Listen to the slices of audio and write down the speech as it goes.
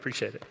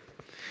Appreciate it.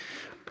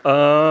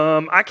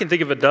 I can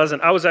think of a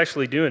dozen. I was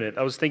actually doing it.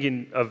 I was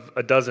thinking of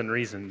a dozen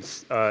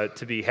reasons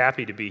to be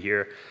happy to be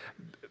here.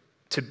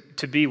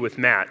 To be with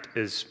Matt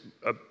is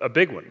a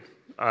big one.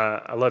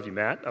 I love you,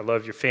 Matt. I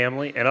love your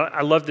family, and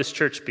I love this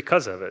church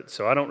because of it.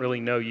 So I don't really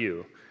know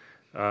you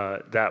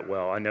that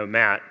well. I know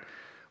Matt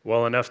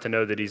well enough to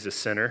know that he's a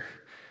sinner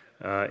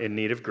in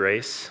need of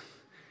grace,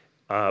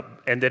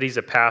 and that he's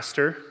a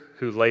pastor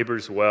who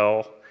labors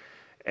well.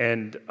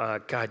 And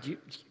God,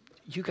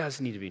 you guys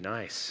need to be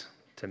nice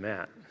to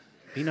Matt.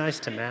 Be nice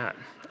to Matt.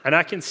 And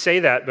I can say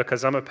that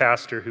because I'm a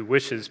pastor who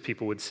wishes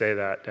people would say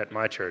that at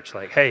my church.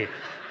 Like, hey,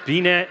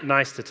 be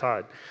nice to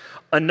Todd.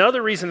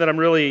 Another reason that I'm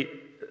really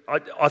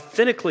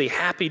authentically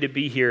happy to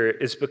be here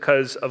is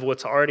because of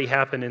what's already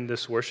happened in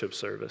this worship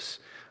service.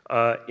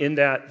 In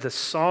that the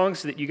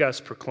songs that you guys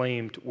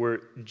proclaimed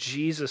were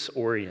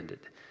Jesus-oriented.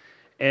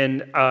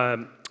 And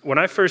when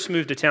I first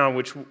moved to town,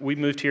 which we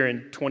moved here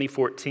in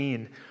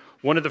 2014,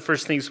 one of the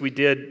first things we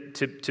did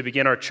to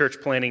begin our church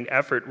planning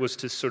effort was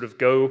to sort of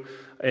go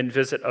and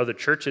visit other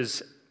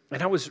churches.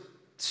 And I was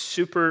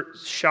super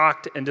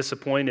shocked and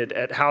disappointed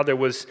at how there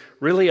was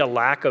really a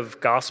lack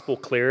of gospel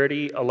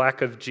clarity, a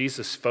lack of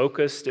Jesus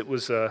focused. It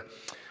was a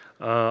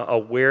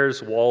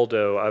Where's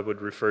Waldo, I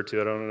would refer to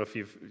it. I don't know if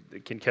you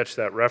can catch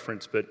that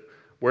reference, but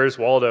Where's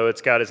Waldo?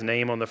 It's got his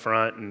name on the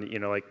front,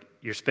 and like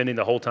you're spending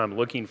the whole time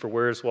looking for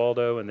Where's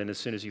Waldo, and then as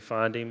soon as you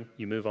find him,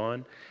 you move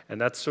on.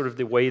 And that's sort of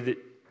the way that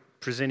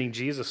presenting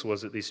Jesus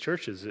was at these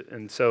churches.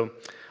 And so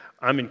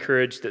I'm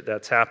encouraged that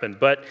that's happened.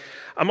 But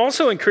I'm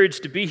also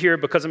encouraged to be here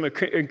because I'm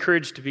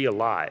encouraged to be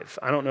alive.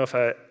 I don't know if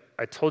I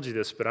told you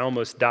this, but I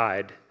almost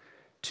died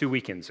 2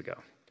 weekends ago.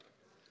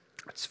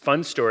 It's a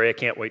fun story. I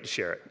can't wait to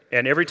share it.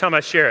 And every time I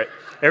share it,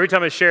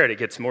 it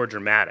gets more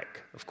dramatic,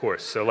 of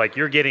course. So like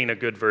you're getting a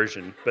good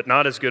version, but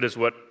not as good as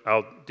what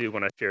I'll do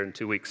when I share it in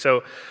 2 weeks.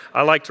 So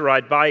I like to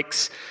ride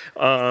bikes,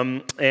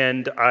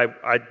 and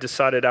I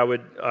decided I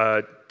would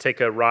take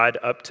a ride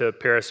up to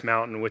Paris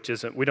Mountain,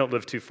 we don't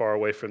live too far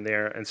away from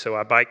there. And so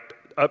I biked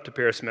up to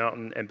Paris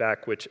Mountain and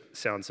back, which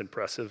sounds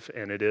impressive,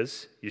 and it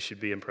is. You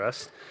should be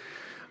impressed.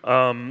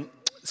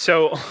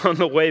 So on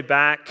the way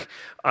back,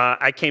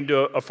 I came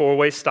to a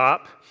four-way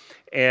stop,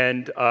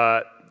 and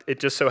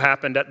it just so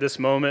happened at this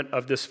moment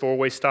of this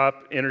four-way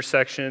stop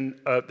intersection,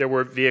 there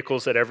were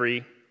vehicles at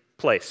every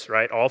place,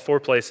 right? All four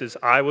places.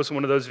 I was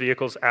one of those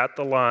vehicles at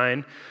the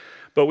line,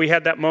 but we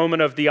had that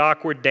moment of the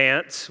awkward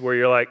dance where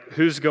you're like,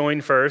 who's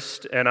going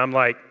first? And I'm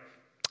like,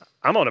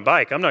 I'm on a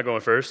bike. I'm not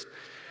going first.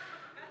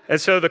 And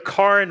so the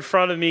car in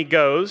front of me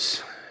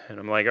goes, and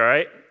I'm like, all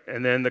right.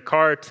 And then the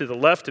car to the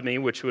left of me,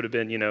 which would have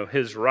been,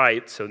 his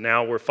right. So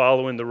now we're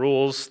following the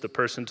rules. The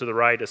person to the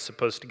right is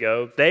supposed to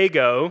go. They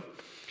go.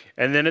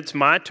 And then it's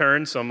my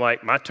turn. So I'm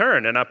like, my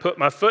turn. And I put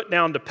my foot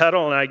down to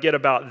pedal, and I get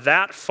about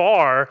that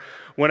far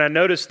when I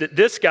notice that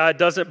this guy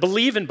doesn't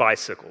believe in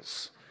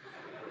bicycles.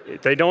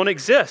 They don't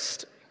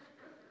exist.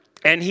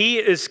 And he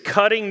is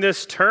cutting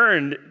this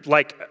turn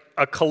like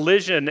a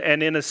collision,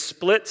 and in a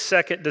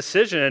split-second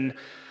decision,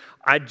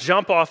 I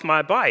jump off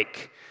my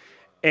bike.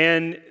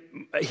 And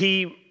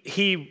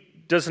he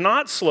does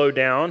not slow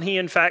down. He,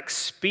 in fact,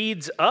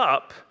 speeds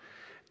up,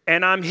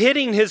 and I'm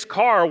hitting his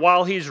car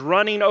while he's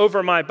running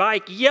over my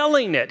bike,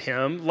 yelling at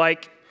him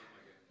like,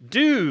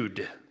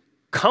 dude,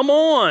 come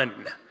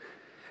on.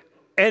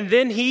 And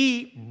then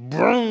he,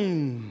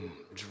 boom,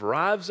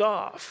 drives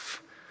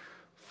off.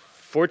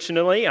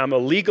 Fortunately, I'm a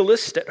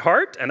legalist at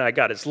heart, and I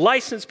got his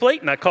license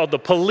plate, and I called the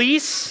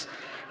police,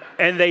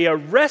 and they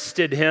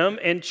arrested him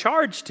and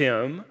charged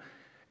him,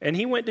 and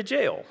he went to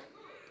jail.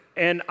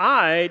 And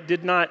I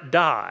did not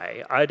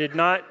die. I did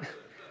not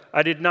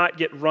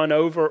get run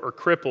over or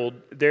crippled.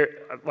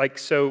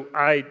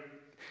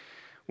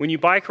 When you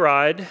bike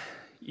ride,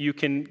 you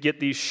can get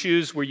these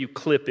shoes where you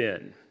clip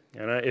in.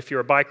 And if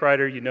you're a bike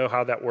rider, you know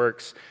how that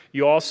works.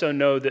 You also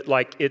know that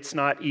it's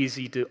not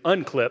easy to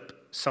unclip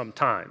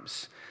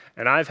sometimes.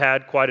 And I've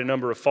had quite a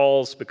number of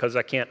falls because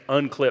I can't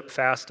unclip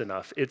fast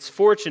enough. It's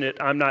fortunate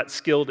I'm not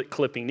skilled at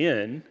clipping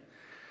in,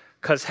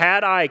 because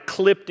had I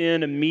clipped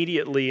in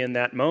immediately in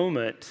that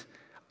moment,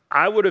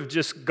 I would have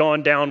just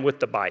gone down with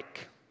the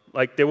bike.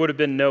 There would have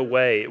been no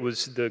way. It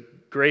was the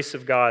grace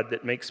of God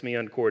that makes me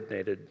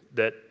uncoordinated,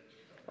 that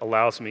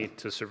allows me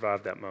to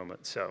survive that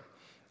moment. So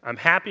I'm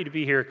happy to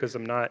be here because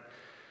I'm not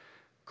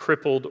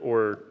crippled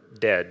or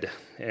dead.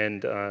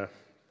 And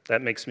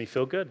that makes me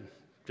feel good,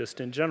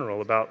 just in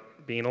general, about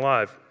being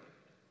alive.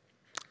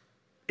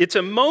 It's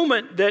a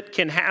moment that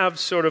can have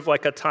sort of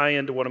like a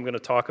tie-in to what I'm going to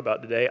talk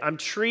about today. I'm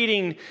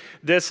treating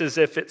this as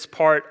if it's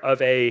part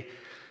of a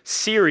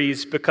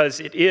series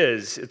because it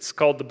is. It's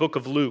called the Book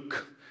of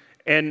Luke.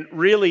 And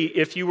really,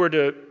 if you were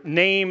to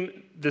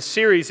name the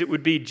series, it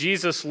would be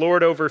Jesus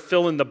Lord over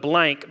fill in the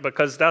blank,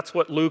 because that's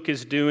what Luke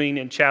is doing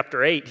in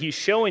chapter 8. He's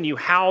showing you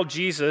how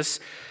Jesus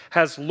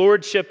has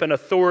lordship and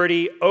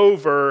authority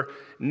over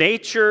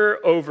nature,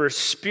 over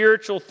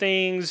spiritual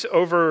things,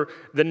 over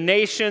the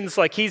nations.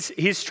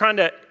 He's trying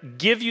to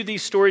give you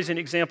these stories and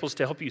examples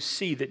to help you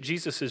see that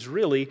Jesus is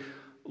really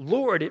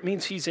Lord, it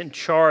means he's in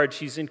charge,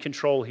 he's in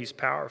control, he's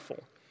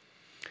powerful.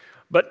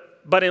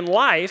 But in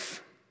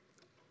life,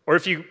 or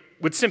if you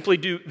would simply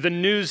do the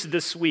news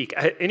this week,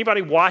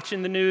 anybody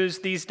watching the news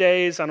these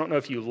days? I don't know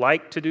if you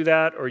like to do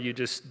that or you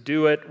just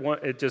do it,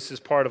 it just is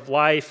part of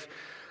life.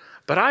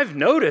 But I've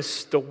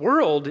noticed the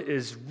world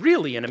is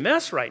really in a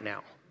mess right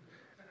now.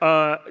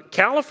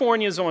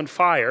 California's on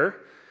fire.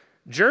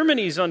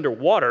 Germany's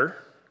underwater.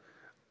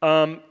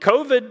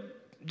 COVID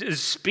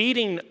is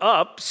speeding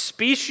up.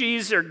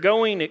 Species are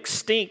going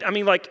extinct. I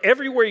mean, like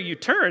everywhere you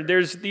turn,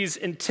 there's these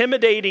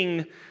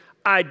intimidating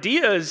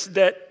ideas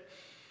that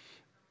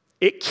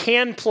it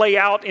can play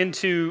out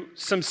into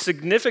some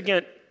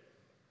significant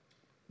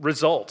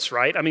results,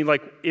 right? I mean,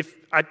 like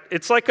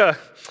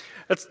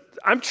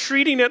I'm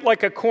treating it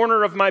like a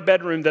corner of my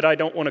bedroom that I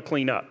don't want to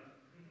clean up.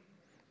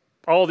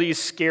 All these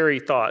scary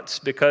thoughts,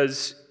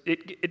 because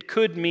it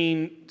could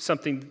mean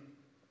something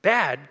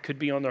bad could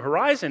be on the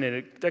horizon,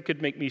 and that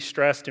could make me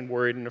stressed and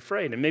worried and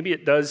afraid. And maybe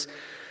it does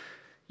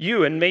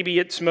you, and maybe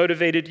it's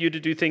motivated you to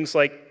do things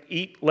like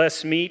eat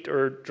less meat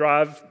or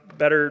drive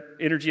better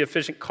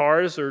energy-efficient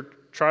cars or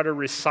try to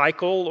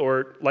recycle,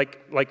 or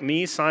like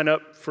me, sign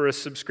up for a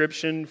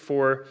subscription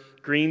for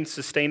green,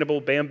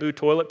 sustainable bamboo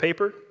toilet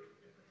paper.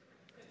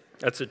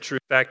 That's a true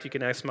fact. You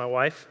can ask my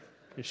wife.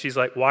 And she's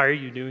like, why are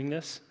you doing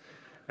this?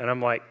 And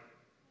I'm like,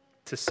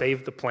 to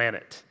save the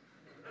planet.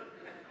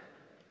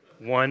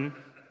 One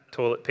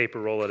toilet paper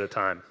roll at a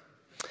time.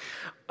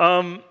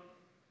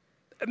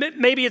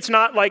 Maybe it's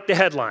not like the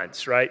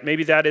headlines, right?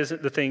 Maybe that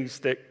isn't the things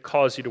that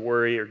cause you to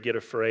worry or get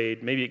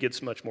afraid. Maybe it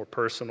gets much more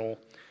personal.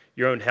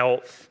 Your own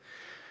health,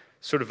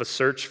 sort of a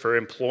search for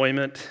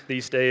employment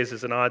these days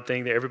is an odd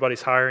thing that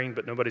everybody's hiring,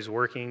 but nobody's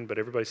working, but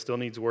everybody still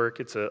needs work.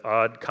 It's an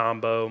odd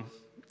combo.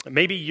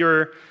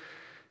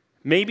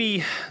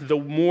 Maybe the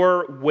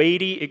more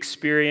weighty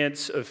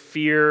experience of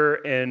fear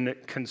and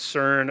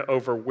concern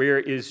over where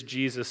is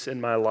Jesus in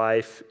my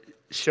life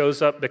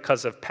shows up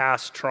because of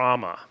past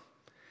trauma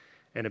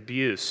and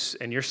abuse,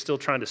 and you're still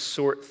trying to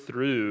sort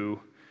through.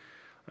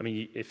 I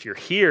mean, if you're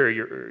here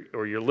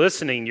you're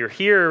listening, you're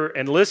here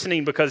and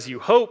listening because you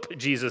hope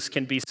Jesus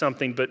can be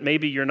something, but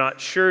maybe you're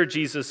not sure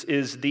Jesus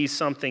is the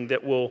something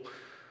that will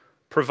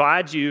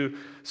provide you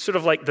sort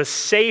of like the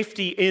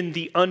safety in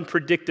the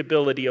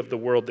unpredictability of the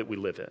world that we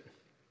live in.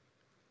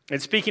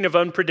 And speaking of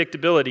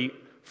unpredictability,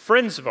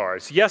 friends of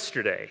ours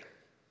yesterday,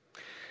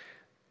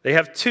 they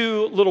have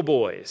 2 little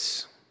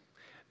boys.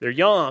 They're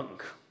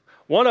young.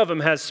 One of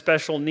them has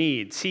special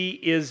needs. He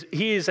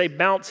is a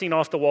bouncing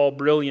off the wall,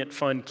 brilliant,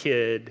 fun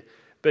kid,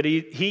 but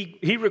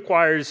he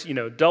requires,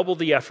 double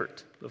the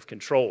effort of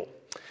control.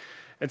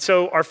 And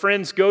so our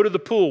friends go to the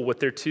pool with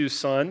their 2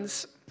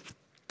 sons,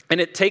 and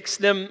it takes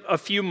them a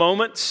few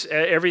moments.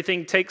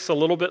 Everything takes a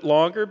little bit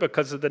longer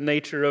because of the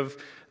nature of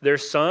their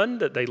son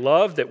that they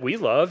love, that we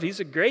love. He's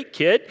a great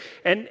kid,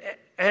 and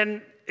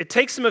it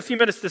takes them a few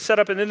minutes to set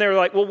up, and then they're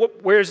like, well,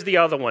 where's the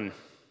other one?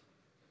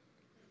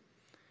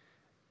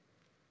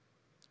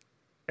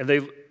 And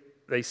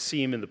they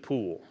see him in the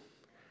pool,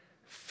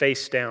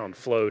 face down,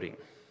 floating.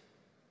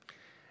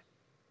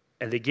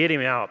 And they get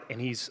him out,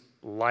 and he's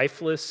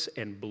lifeless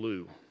and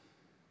blue.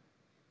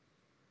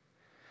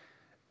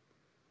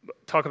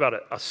 Talk about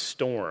a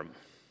storm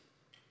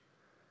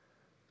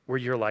where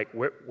you're like,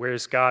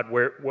 where's God?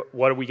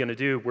 What are we going to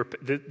do?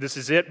 This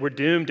is it. We're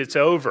doomed. It's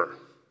over,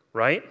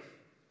 right?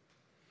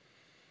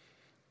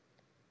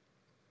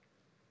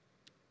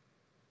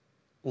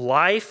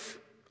 Life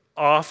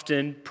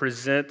often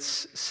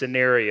presents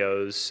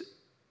scenarios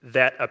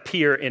that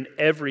appear in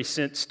every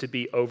sense to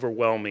be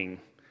overwhelming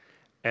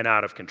and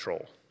out of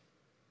control.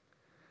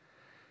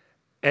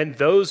 And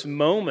those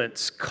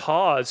moments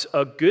cause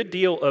a good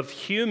deal of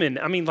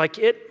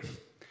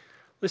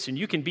listen,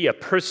 you can be a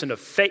person of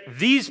faith.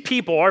 These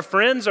people, our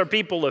friends, are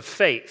people of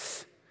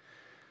faith.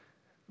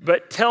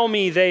 But tell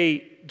me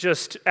they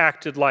just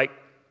acted like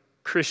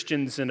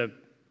Christians in a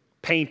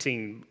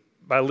painting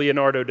by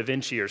Leonardo da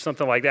Vinci or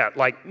something like that.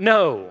 Like,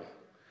 no.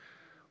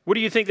 What do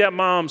you think that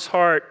mom's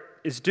heart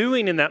is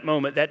doing in that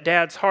moment, that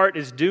dad's heart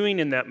is doing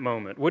in that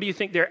moment? What do you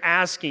think they're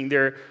asking,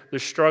 they're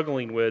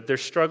struggling with? They're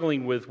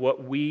struggling with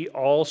what we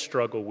all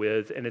struggle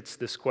with, and it's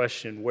this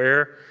question,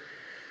 where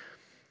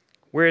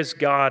is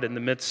God in the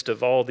midst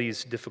of all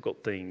these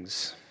difficult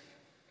things?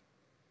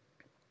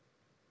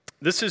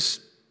 This is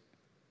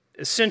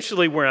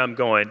essentially where I'm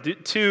going.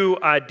 2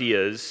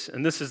 ideas,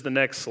 and this is the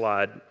next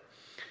slide.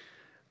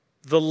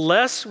 The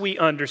less we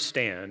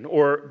understand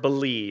or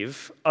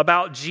believe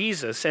about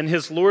Jesus and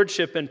his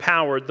lordship and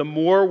power, the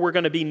more we're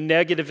going to be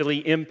negatively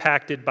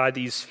impacted by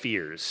these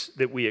fears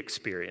that we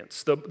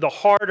experience, the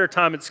harder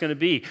time it's going to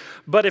be.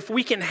 But if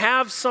we can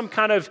have some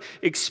kind of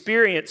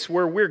experience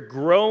where we're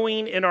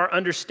growing in our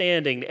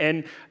understanding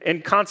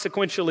and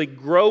consequentially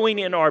growing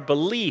in our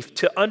belief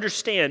to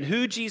understand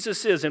who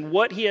Jesus is and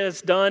what he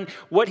has done,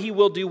 what he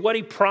will do, what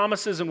he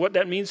promises, and what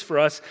that means for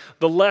us,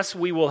 the less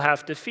we will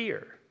have to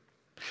fear.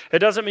 It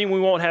doesn't mean we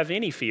won't have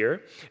any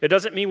fear. It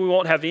doesn't mean we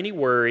won't have any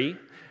worry.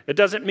 It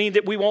doesn't mean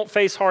that we won't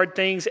face hard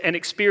things and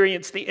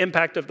experience the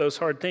impact of those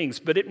hard things,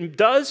 but it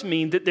does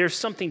mean that there's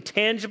something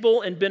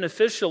tangible and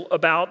beneficial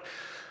about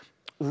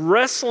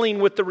wrestling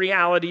with the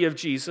reality of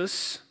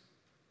Jesus,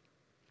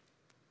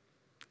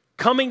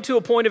 coming to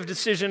a point of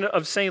decision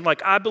of saying,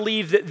 like, I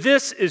believe that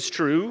this is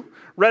true,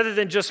 rather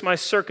than just my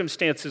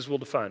circumstances will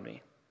define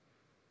me.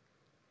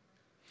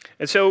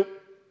 And so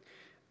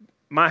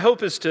my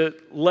hope is to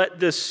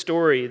let this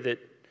story that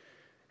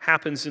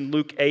happens in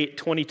Luke 8,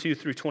 22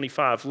 through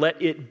 25,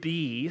 let it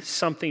be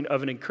something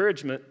of an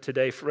encouragement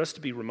today for us to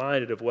be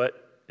reminded of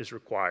what is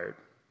required.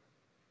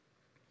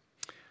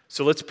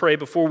 So let's pray.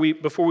 Before we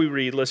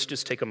read, let's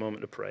just take a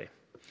moment to pray.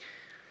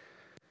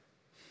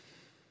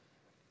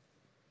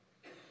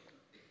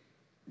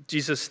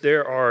 Jesus,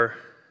 there are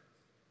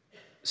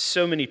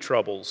so many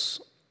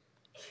troubles,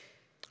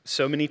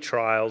 so many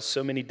trials,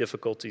 so many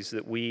difficulties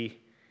that we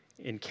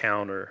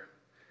encounter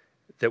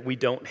that we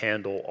don't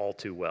handle all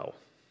too well.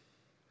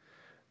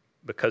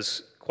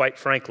 Because, quite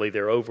frankly,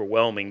 they're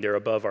overwhelming. They're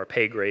above our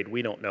pay grade.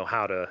 We don't know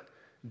how to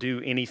do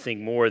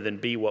anything more than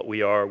be what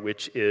we are,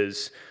 which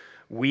is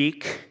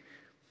weak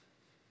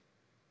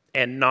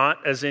and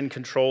not as in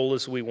control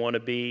as we want to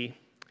be,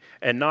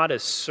 and not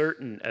as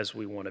certain as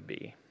we want to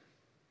be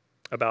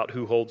about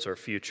who holds our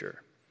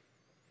future,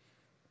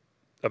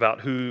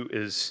 about who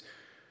is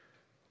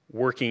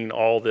working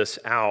all this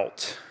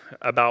out,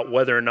 about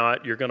whether or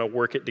not you're going to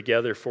work it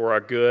together for our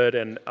good,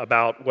 and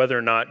about whether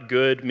or not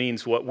good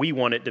means what we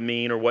want it to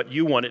mean or what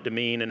you want it to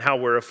mean, and how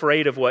we're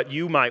afraid of what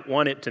you might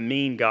want it to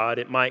mean, God.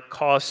 It might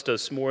cost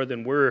us more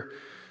than we're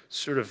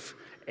sort of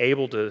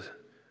able to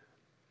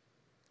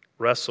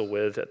wrestle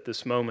with at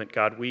this moment.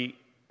 God, we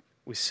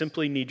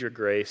simply need your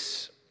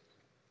grace.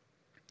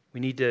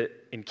 We need to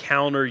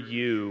encounter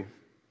you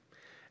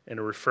in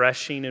a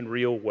refreshing and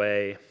real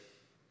way.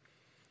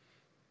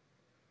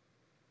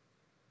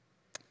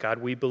 God,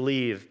 we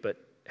believe, but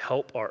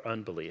help our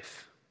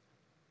unbelief.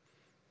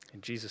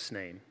 In Jesus'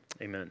 name,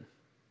 amen.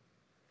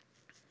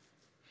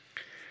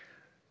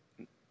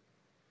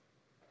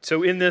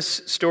 So in this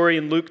story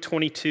in Luke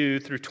 22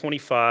 through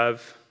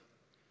 25,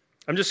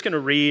 I'm just going to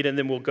read and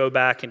then we'll go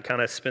back and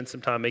kind of spend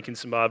some time making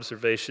some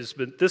observations.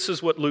 But this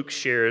is what Luke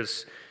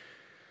shares.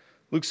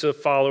 Luke's a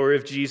follower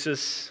of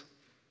Jesus.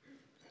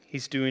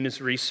 He's doing his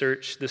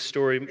research. This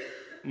story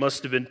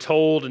must have been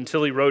told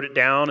until he wrote it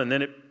down, and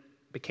then it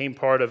became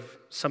part of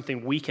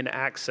something we can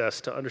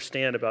access to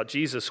understand about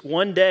Jesus.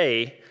 One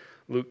day,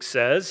 Luke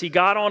says, he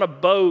got on a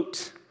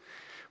boat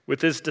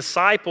with his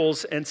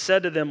disciples and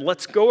said to them,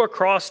 let's go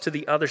across to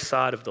the other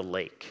side of the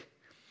lake.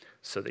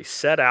 So they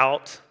set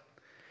out,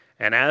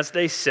 and as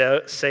they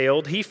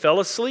sailed, he fell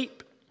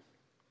asleep.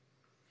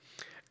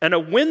 And a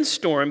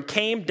windstorm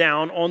came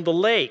down on the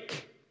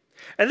lake,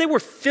 and they were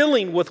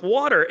filling with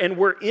water and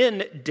were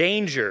in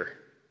danger.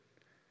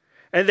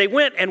 And they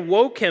went and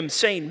woke him,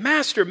 saying,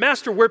 Master,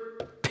 Master, we're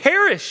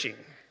perishing.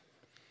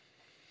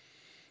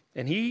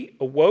 And he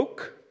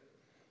awoke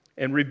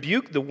and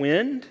rebuked the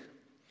wind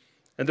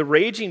and the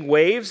raging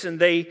waves, and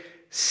they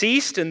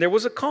ceased, and there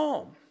was a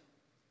calm.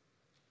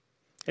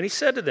 And he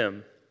said to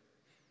them,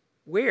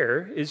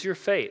 where is your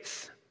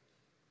faith?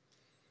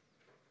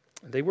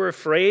 And they were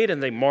afraid,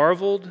 and they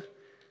marveled,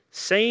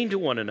 saying to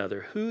one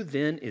another, who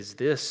then is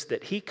this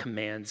that he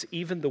commands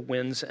even the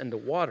winds and the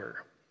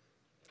water,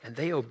 and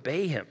they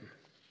obey him?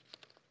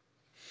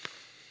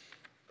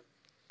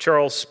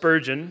 Charles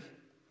Spurgeon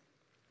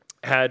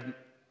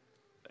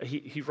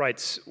he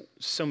writes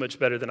so much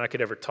better than I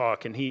could ever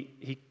talk, and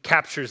he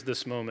captures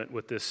this moment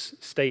with this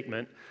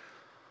statement.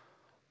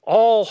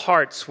 All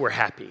hearts were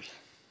happy,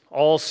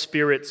 all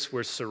spirits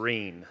were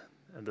serene,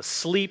 and the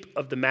sleep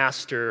of the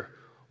master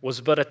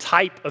was but a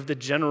type of the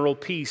general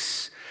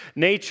peace.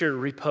 Nature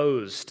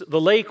reposed.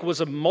 The lake was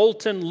a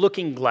molten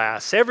looking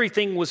glass.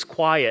 Everything was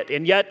quiet,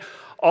 and yet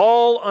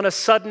all on a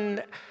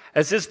sudden,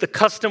 as is the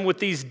custom with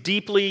these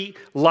deeply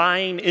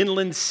lying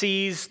inland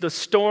seas, the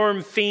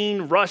storm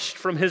fiend rushed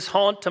from his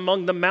haunt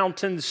among the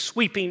mountains,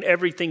 sweeping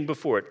everything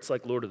before it. It's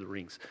like Lord of the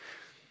Rings.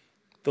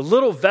 The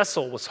little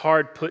vessel was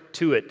hard put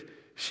to it.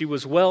 She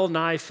was well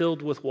nigh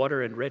filled with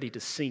water and ready to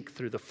sink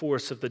through the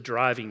force of the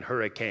driving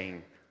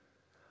hurricane.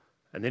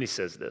 And then he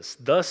says this,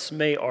 thus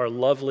may our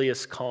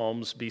loveliest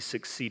calms be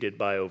succeeded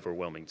by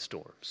overwhelming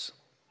storms.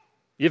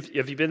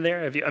 Have you been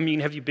there? Have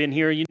you been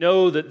here? You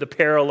know that the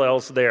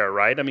parallels there,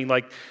 right? I mean,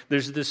 like,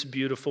 there's this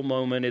beautiful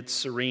moment. It's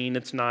serene,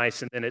 it's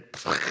nice, and then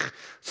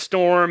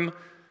storm,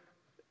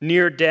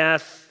 near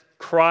death,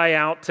 cry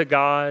out to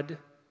God.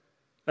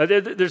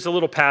 There's a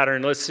little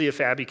pattern. Let's see if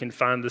Abby can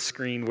find the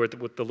screen with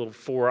the little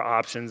 4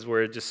 options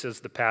where it just says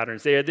the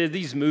patterns. There are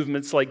these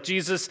movements like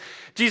Jesus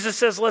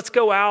says, let's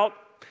go out.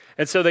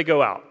 And so they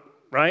go out,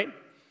 right?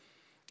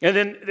 And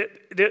then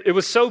it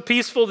was so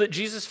peaceful that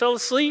Jesus fell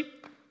asleep.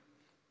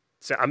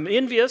 So I'm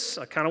envious.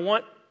 I kind of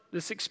want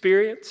this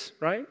experience,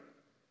 right?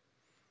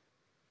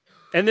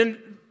 And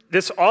then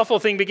this awful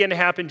thing began to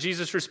happen.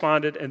 Jesus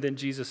responded, and then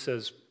Jesus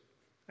says,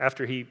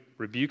 after he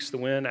rebukes the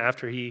wind,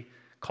 after he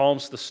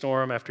calms the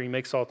storm, after he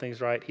makes all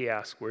things right, he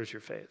asks, where's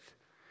your faith?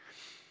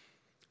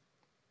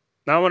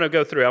 Now I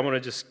want to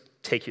just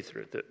take you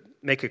through it,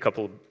 make a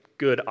couple of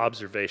good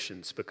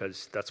observations,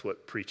 because that's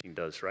what preaching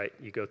does, right?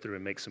 You go through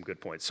and make some good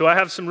points. So I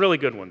have some really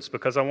good ones,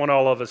 because I want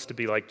all of us to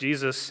be like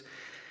Jesus,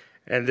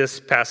 and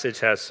this passage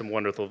has some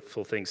wonderful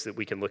things that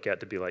we can look at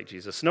to be like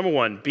Jesus. Number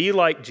one, be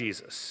like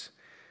Jesus.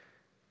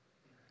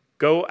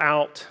 Go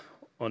out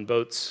on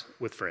boats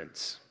with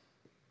friends.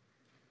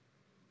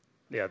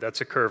 Yeah,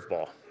 that's a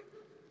curveball.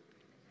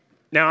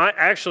 Now, I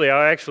actually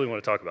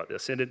want to talk about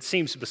this, and it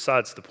seems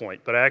besides the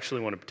point, but I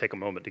actually want to take a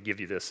moment to give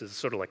you this as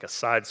sort of like a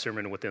side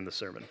sermon within the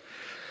sermon.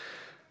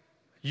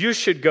 You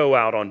should go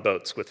out on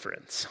boats with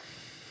friends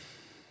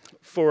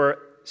for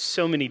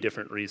so many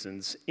different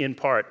reasons, in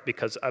part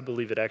because I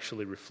believe it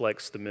actually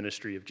reflects the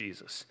ministry of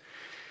Jesus.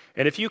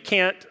 And if you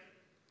can't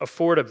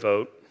afford a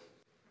boat,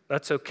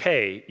 that's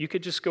okay. You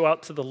could just go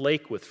out to the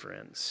lake with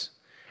friends.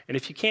 And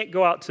if you can't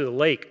go out to the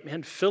lake,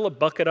 man, fill a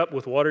bucket up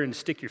with water and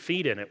stick your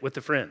feet in it with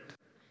a friend.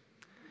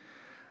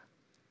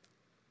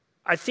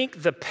 I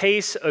think the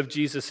pace of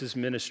Jesus'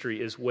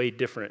 ministry is way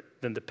different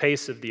than the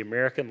pace of the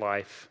American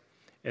life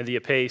and the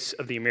pace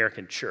of the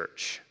American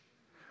church.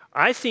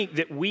 I think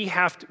that we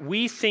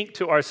think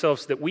to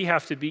ourselves that we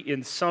have to be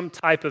in some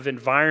type of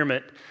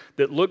environment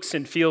that looks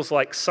and feels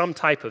like some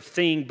type of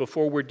thing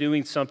before we're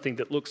doing something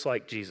that looks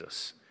like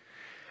Jesus.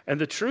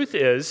 And the truth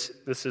is,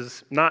 this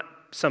is not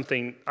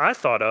something I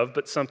thought of,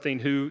 but something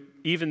who,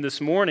 even this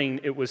morning,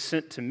 it was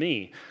sent to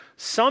me.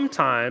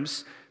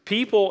 Sometimes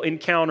people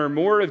encounter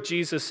more of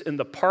Jesus in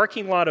the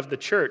parking lot of the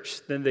church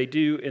than they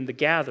do in the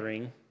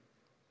gathering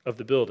of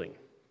the building.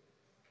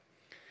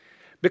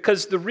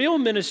 Because the real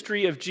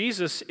ministry of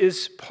Jesus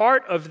is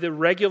part of the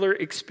regular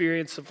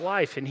experience of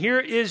life. And here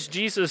is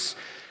Jesus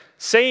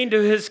saying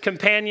to his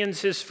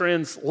companions, his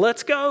friends,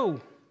 let's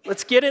go.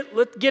 Let's get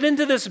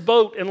into this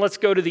boat and let's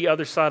go to the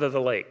other side of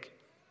the lake.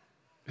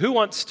 Who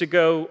wants to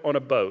go on a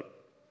boat?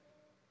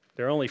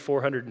 They're only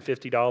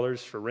 $450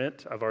 for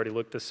rent. I've already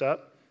looked this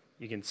up.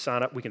 You can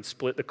sign up. We can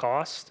split the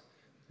cost.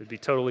 It'd be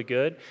totally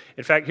good.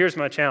 In fact, here's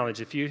my challenge.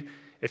 If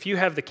you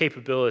have the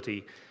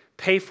capability,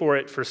 pay for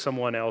it for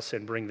someone else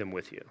and bring them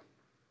with you.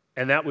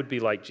 And that would be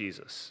like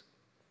Jesus.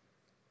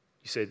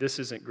 You say, this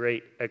isn't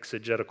great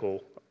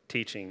exegetical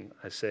teaching.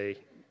 I say,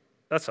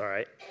 that's all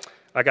right.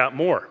 I got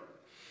more.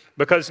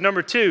 Because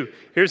number two,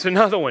 here's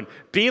another one.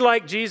 Be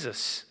like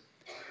Jesus.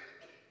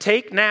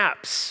 Take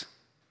naps.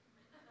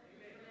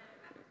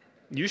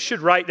 You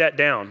should write that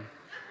down.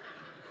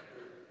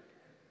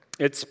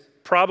 It's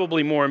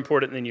probably more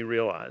important than you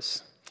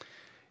realize.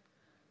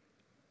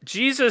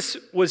 Jesus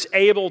was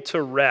able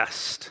to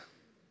rest.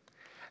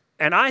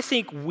 And I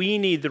think we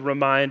need the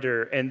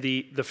reminder and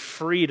the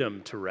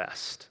freedom to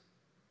rest.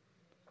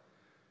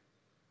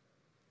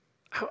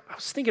 I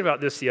was thinking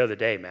about this the other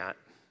day, Matt.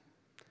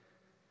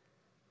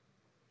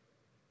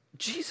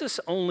 Jesus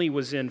only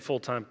was in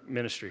full-time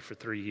ministry for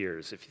 3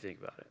 years, if you think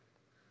about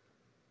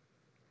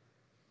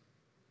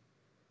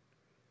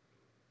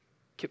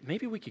it.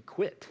 Maybe we could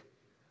quit.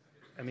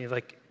 I mean,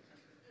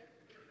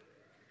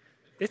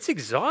 it's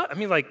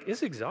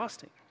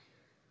exhausting.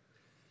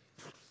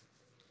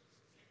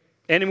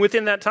 And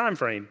within that time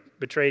frame,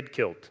 betrayed,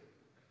 killed.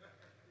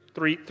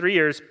 3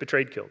 years,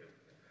 betrayed, killed.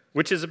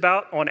 Which is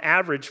about, on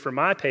average, for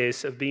my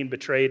pace of being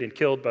betrayed and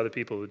killed by the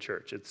people of the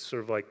church. It's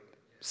sort of like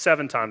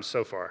 7 times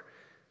so far.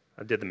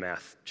 I did the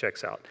math,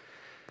 checks out.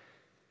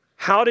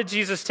 How did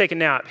Jesus take a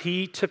nap?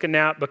 He took a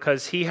nap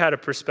because he had a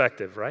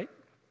perspective, right?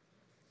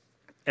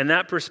 And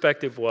that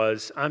perspective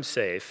was, I'm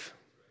safe,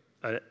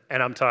 and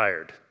I'm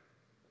tired,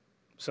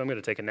 so I'm going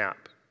to take a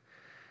nap.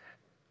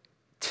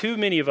 Too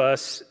many of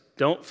us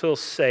don't feel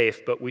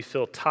safe, but we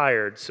feel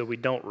tired, so we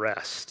don't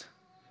rest.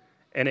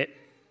 And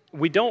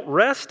we don't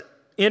rest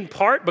in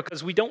part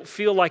because we don't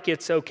feel like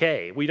it's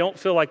okay. We don't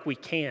feel like we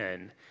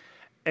can,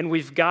 and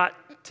we've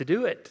got to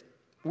do it.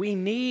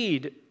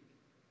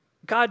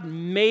 God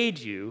made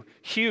you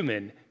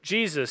human.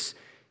 Jesus,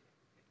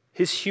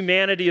 his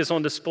humanity is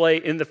on display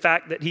in the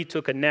fact that he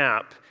took a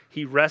nap.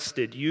 He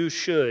rested. You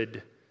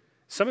should.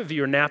 Some of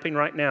you are napping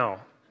right now,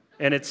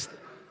 and it's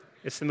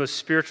the most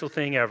spiritual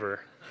thing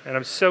ever. And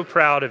I'm so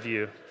proud of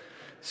you.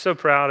 So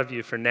proud of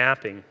you for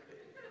napping.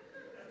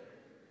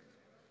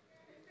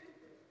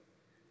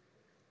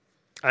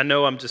 I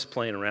know I'm just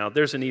playing around.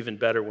 There's an even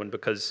better one,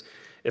 because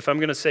if I'm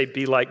going to say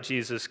be like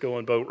Jesus, go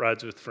on boat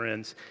rides with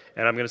friends,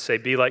 and I'm going to say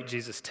be like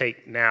Jesus,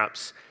 take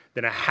naps,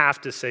 then I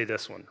have to say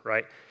this one,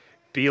 right?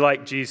 Be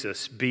like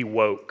Jesus, be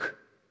woke.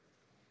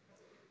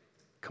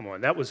 Come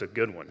on, that was a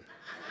good one.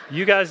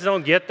 You guys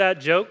don't get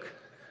that joke?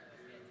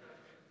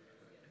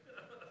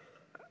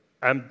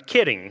 I'm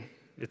kidding.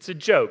 It's a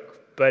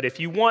joke. But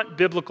if you want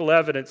biblical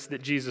evidence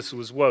that Jesus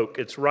was woke,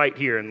 it's right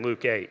here in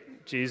Luke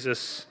 8.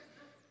 Jesus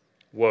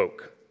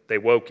woke. They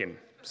woke him.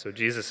 So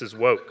Jesus is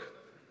woke.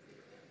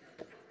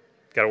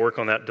 Got to work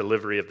on that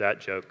delivery of that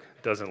joke.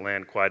 It doesn't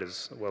land quite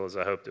as well as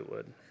I hoped it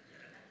would.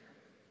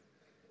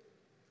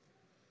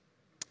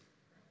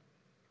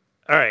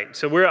 All right,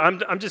 so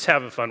I'm just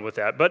having fun with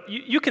that. But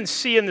you can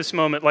see in this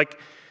moment,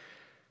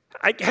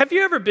 have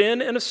you ever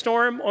been in a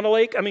storm on a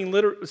lake? I mean,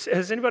 literally,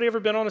 has anybody ever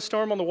been on a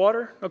storm on the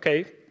water?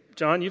 Okay,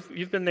 John,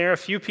 you've been there. A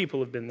few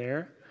people have been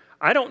there.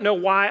 I don't know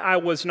why I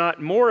was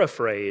not more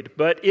afraid,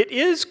 but it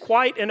is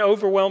quite an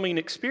overwhelming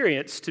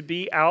experience to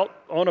be out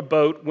on a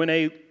boat when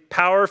a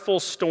powerful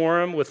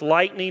storm with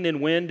lightning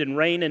and wind and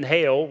rain and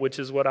hail, which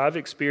is what I've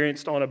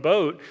experienced on a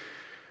boat,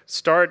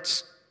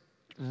 starts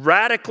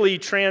radically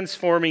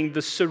transforming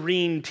the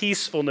serene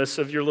peacefulness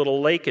of your little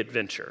lake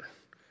adventure.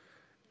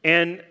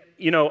 And,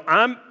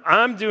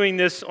 I'm doing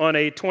this on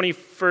a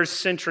 21st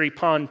century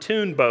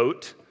pontoon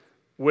boat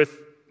with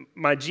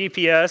my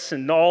GPS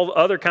and all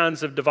other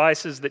kinds of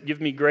devices that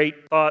give me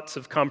great thoughts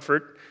of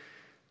comfort.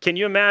 Can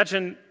you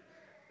imagine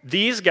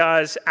these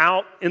guys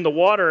out in the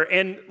water?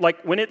 And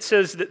like when it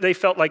says that they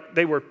felt like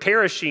they were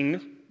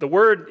perishing, the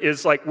word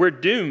is like, we're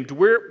doomed.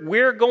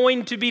 We're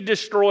going to be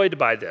destroyed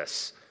by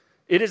this.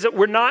 It is that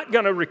we're not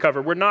going to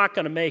recover. We're not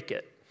going to make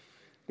it.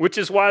 Which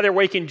is why they're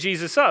waking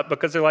Jesus up,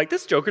 because they're like,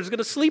 this joker's going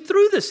to sleep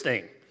through this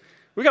thing.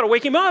 We got to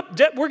wake him up.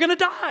 We're going to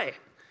die.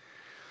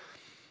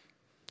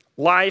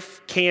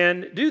 Life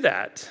can do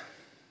that.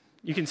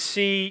 You can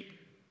see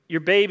your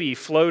baby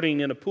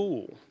floating in a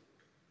pool.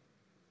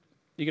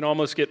 You can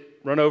almost get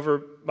run over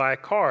by a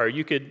car.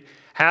 You could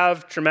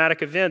have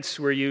traumatic events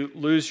where you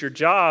lose your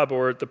job,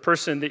 or the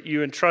person that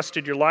you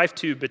entrusted your life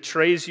to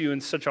betrays you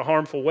in such a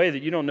harmful way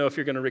that you don't know if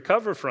you're going to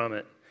recover from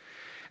it.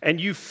 And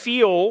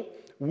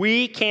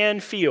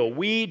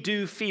we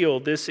do feel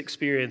this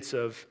experience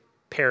of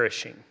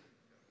perishing,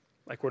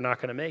 like we're not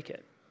going to make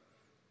it.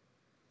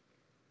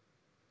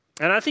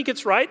 And I think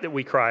it's right that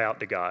we cry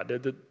out to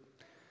God.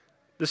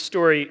 This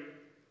story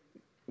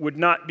would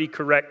not be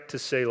correct to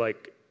say,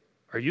 like,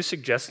 are you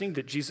suggesting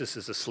that Jesus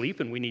is asleep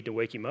and we need to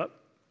wake him up?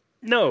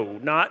 No,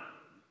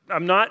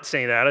 I'm not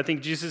saying that. I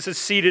think Jesus is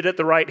seated at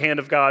the right hand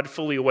of God,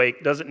 fully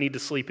awake, doesn't need to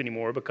sleep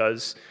anymore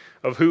because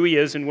of who he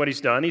is and what he's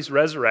done. He's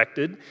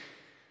resurrected.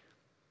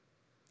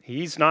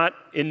 He's not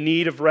in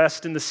need of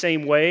rest in the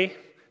same way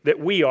that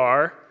we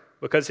are,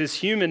 because his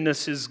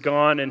humanness is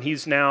gone and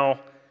he's now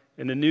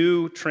in a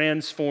new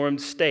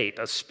transformed state,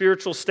 a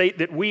spiritual state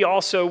that we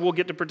also will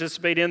get to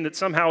participate in that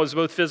somehow is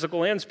both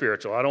physical and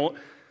spiritual. I don't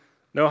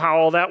know how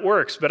all that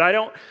works, but I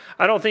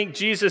don't think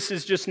Jesus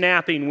is just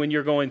napping when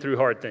you're going through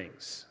hard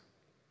things.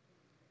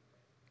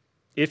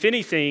 If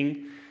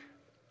anything,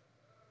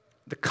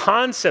 the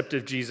concept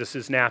of Jesus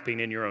is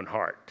napping in your own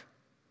heart.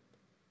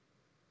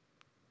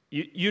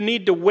 You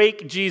need to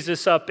wake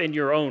Jesus up in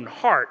your own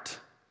heart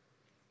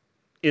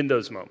in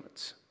those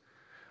moments,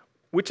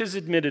 which is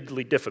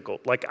admittedly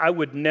difficult. Like, I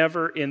would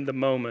never in the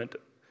moment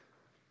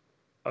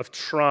of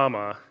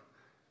trauma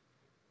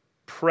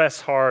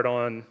press hard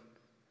on,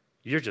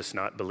 you're just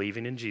not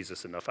believing in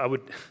Jesus enough.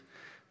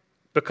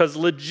 Because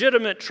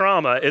legitimate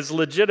trauma is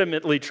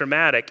legitimately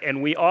traumatic,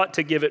 and we ought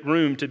to give it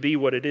room to be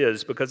what it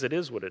is, because it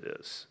is what it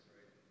is.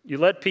 You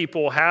let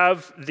people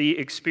have the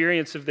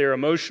experience of their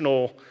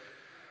emotional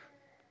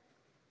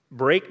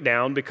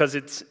breakdown because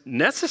it's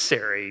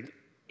necessary.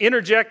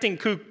 Interjecting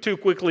too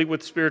quickly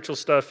with spiritual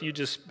stuff, you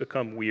just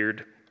become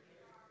weird.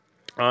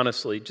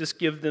 Honestly, just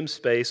give them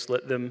space,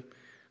 let them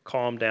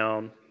calm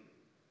down.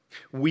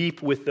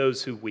 Weep with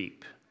those who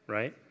weep,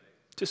 right?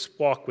 Just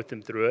walk with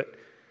them through it,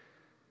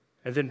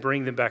 and then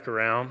bring them back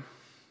around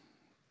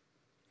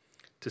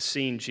to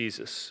seeing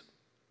Jesus.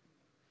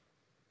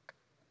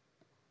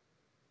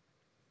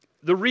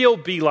 The real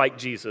be like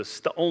Jesus,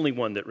 the only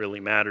one that really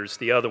matters.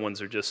 The other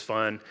ones are just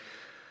fun.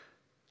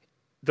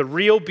 The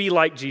real be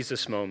like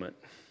Jesus moment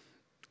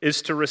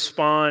is to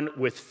respond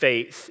with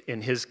faith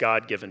in his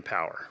God-given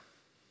power.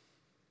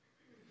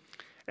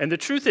 And the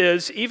truth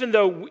is, even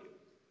though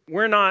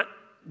we're not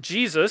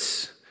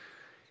Jesus,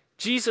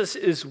 Jesus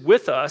is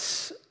with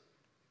us,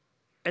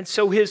 and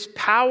so his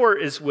power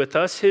is with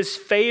us, his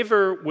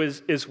favor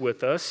is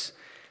with us,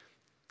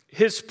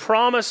 his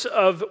promise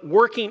of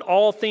working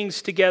all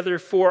things together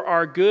for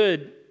our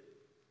good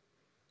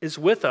is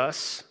with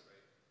us.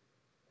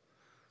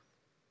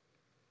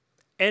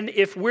 And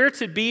if we're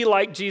to be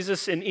like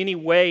Jesus in any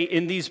way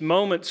in these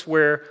moments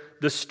where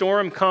the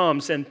storm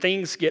comes and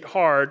things get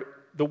hard,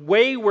 the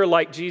way we're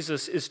like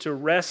Jesus is to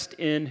rest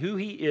in who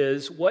he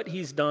is, what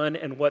he's done,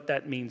 and what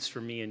that means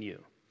for me and you.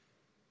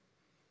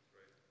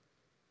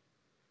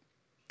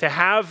 To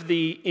have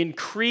the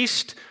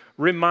increased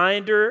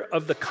reminder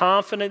of the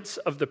confidence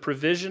of the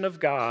provision of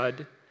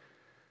God,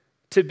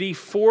 to be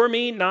for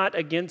me, not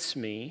against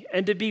me,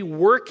 and to be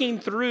working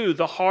through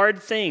the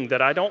hard thing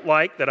that I don't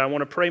like, that I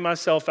want to pray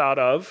myself out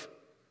of,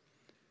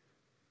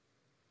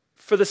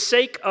 for the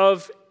sake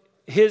of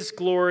his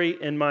glory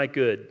and my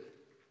good.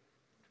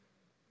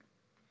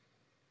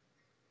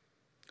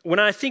 When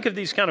I think of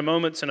these kind of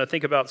moments and I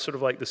think about sort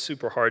of like the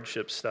super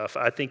hardship stuff,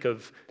 I think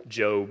of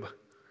Job.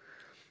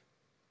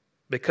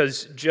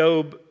 Because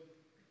Job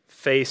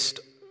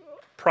faced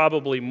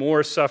probably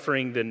more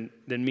suffering than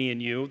me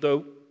and you,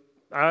 though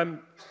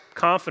I'm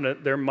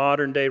confident they're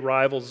modern-day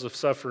rivals of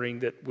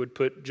suffering that would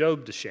put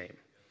Job to shame.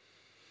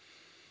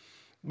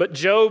 But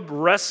Job,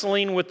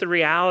 wrestling with the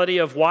reality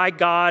of why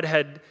God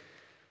had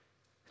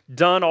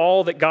done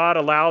all that God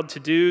allowed to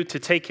do to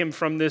take him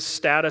from this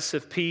status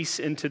of peace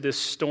into this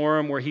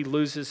storm where he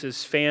loses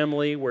his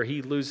family, where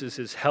he loses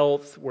his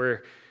health,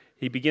 where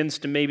he begins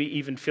to maybe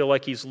even feel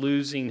like he's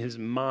losing his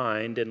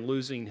mind and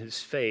losing his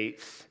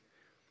faith.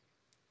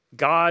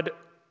 God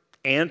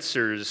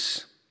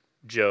answers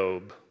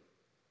Job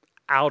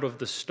out of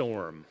the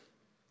storm.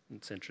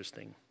 It's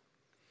interesting.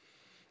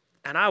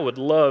 And I would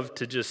love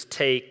to just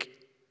take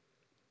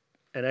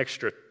an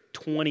extra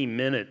 20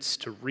 minutes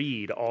to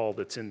read all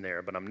that's in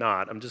there, but I'm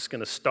not. I'm just going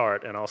to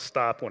start, and I'll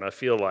stop when I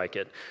feel like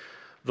it.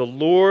 The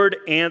Lord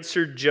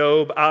answered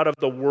Job out of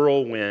the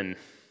whirlwind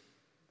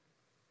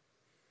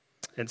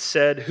and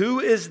said, "Who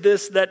is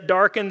this that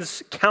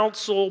darkens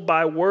counsel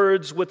by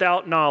words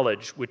without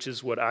knowledge?" Which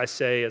is what I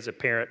say as a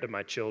parent to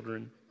my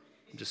children.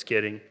 I'm just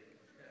kidding.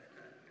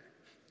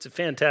 It's a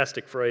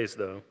fantastic phrase,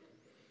 though.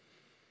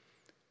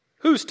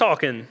 Who's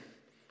talking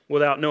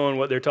without knowing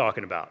what they're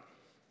talking about?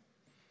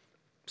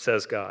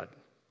 Says God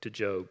to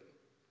Job.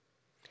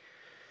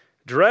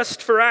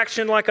 Dressed for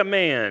action like a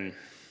man,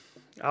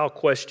 I'll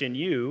question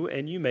you,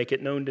 and you make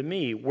it known to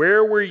me.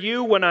 Where were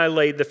you when I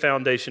laid the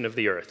foundation of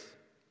the earth?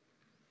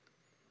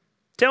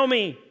 Tell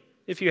me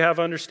if you have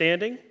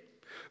understanding.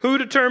 Who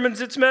determines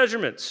its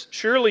measurements?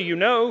 Surely you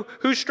know.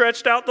 Who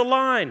stretched out the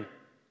line?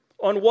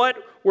 On what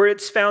were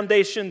its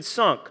foundations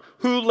sunk?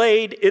 Who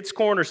laid its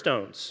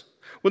cornerstones?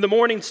 When the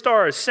morning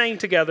stars sang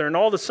together and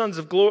all the sons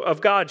of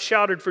God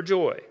shouted for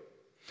joy.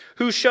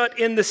 Who shut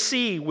in the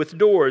sea with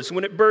doors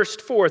when it burst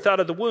forth out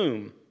of the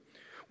womb?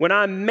 When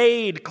I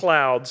made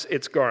clouds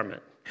its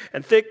garment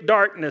and thick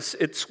darkness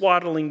its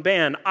swaddling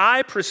band,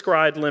 I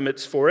prescribed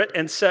limits for it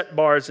and set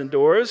bars and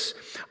doors.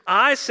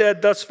 I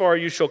said, thus far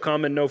you shall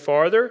come and no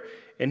farther,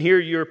 and here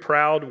your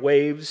proud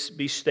waves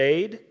be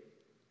stayed.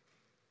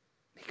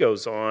 He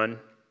goes on.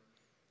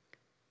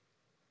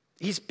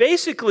 He's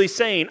basically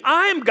saying,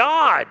 I'm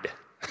God.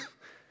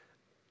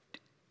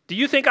 Do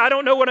you think I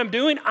don't know what I'm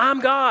doing? I'm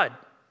God.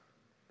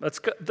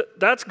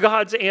 That's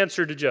God's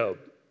answer to Job.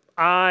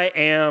 I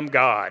am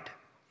God.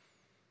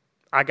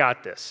 I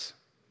got this.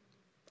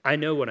 I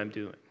know what I'm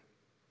doing.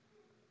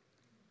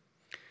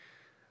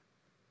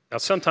 Now,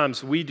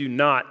 sometimes we do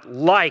not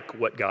like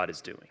what God is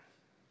doing,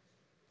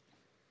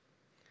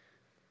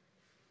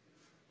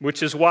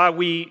 which is why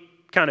we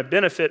kind of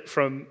benefit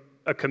from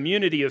a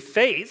community of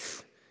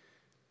faith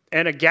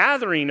and a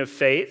gathering of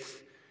faith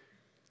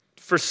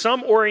for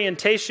some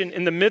orientation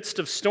in the midst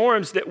of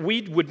storms that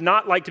we would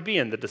not like to be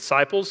in. The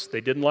disciples, they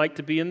didn't like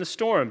to be in the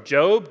storm.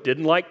 Job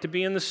didn't like to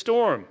be in the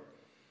storm.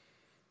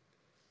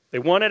 They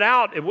wanted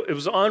out. It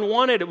was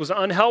unwanted. It was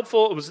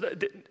unhelpful.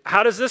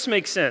 How does this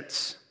make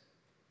sense?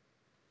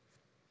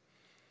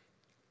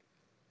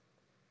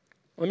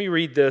 Let me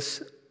read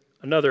this,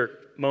 another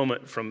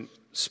moment from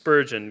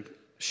Spurgeon,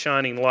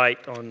 shining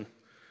light on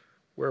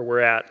where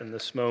we're at in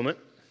this moment.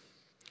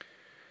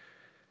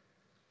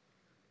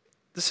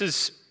 This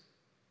is,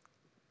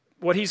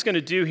 what he's going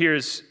to do here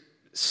is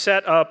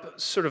set up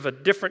sort of a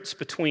difference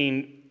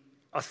between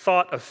a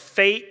thought of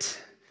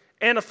fate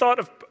and a thought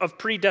of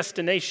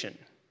predestination,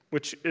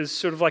 which is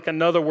sort of like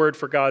another word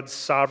for God's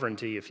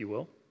sovereignty, if you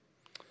will.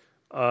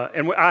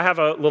 And I have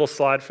a little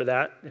slide for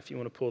that, if you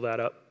want to pull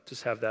that up.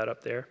 Just have that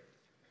up there.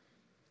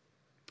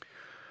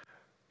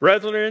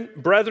 Brethren,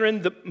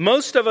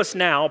 most of us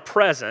now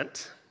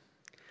present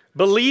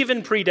believe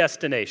in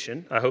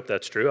predestination. I hope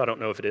that's true. I don't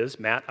know if it is.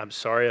 Matt, I'm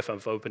sorry if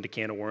I've opened a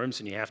can of worms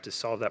and you have to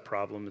solve that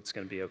problem. It's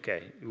going to be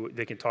okay.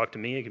 They can talk to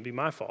me. It can be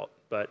my fault.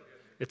 But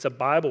it's a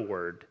Bible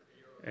word,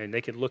 and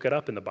they can look it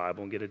up in the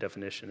Bible and get a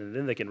definition, and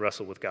then they can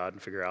wrestle with God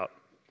and figure out,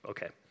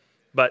 okay.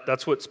 But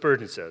that's what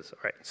Spurgeon says. All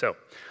right, so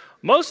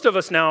most of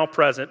us now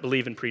present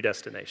believe in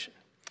predestination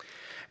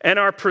and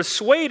are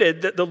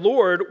persuaded that the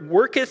Lord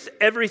worketh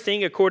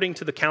everything according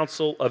to the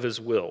counsel of his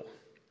will.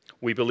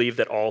 We believe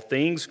that all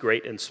things,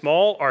 great and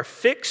small, are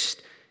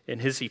fixed in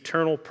his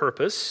eternal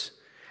purpose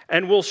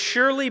and will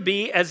surely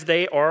be as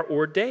they are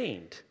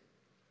ordained.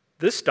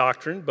 This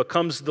doctrine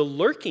becomes the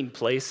lurking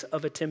place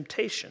of a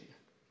temptation.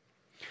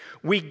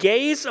 We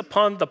gaze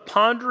upon the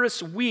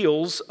ponderous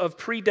wheels of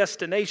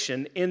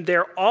predestination in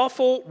their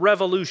awful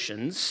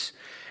revolutions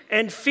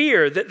and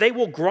fear that they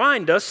will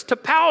grind us to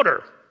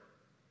powder.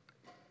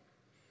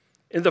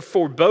 In the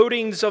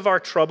forebodings of our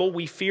trouble,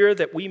 we fear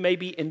that we may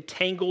be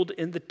entangled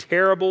in the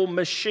terrible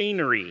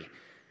machinery,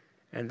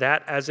 and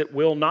that as it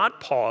will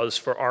not pause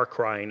for our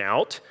crying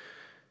out,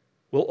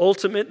 will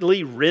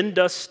ultimately rend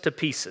us to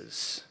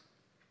pieces.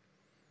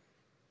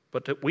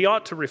 But that we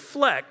ought to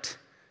reflect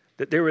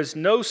that there is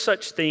no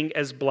such thing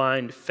as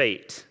blind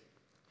fate.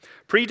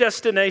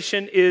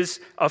 Predestination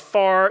is a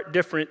far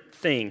different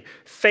thing.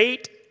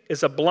 Fate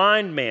is a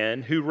blind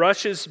man who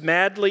rushes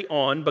madly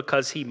on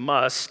because he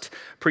must.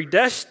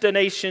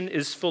 Predestination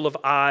is full of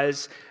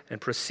eyes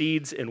and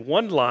proceeds in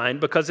one line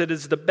because it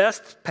is the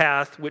best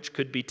path which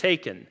could be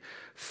taken.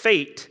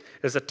 Fate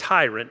is a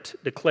tyrant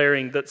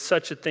declaring that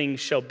such a thing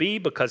shall be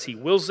because he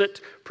wills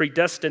it.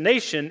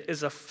 Predestination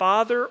is a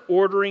father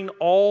ordering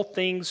all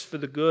things for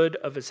the good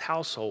of his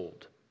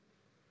household.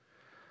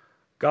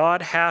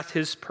 God hath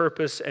his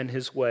purpose and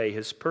his way.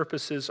 His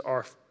purposes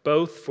are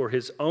both for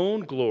his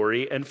own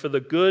glory and for the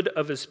good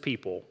of his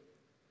people.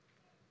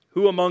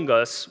 Who among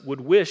us would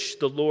wish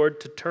the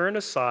Lord to turn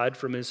aside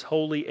from his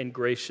holy and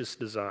gracious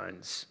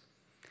designs?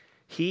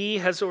 He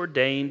has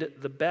ordained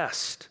the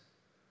best.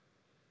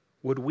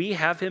 Would we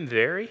have him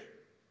vary?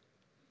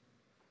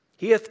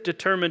 He hath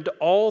determined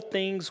all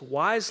things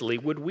wisely.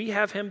 Would we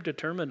have him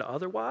determine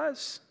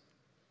otherwise?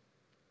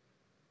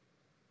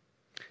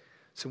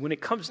 So when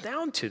it comes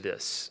down to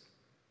this,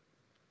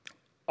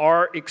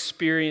 our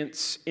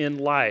experience in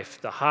life,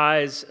 the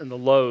highs and the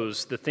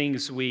lows, the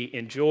things we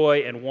enjoy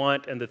and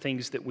want and the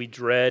things that we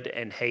dread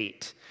and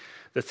hate,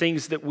 the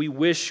things that we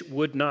wish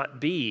would not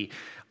be,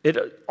 it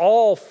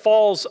all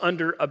falls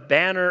under a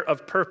banner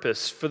of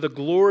purpose for the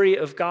glory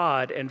of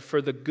God and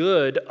for the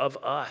good of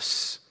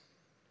us.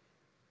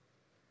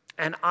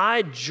 And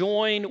I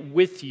join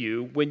with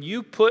you when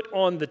you put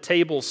on the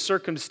table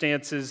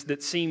circumstances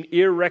that seem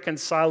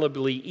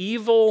irreconcilably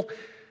evil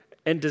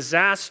and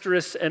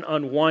disastrous and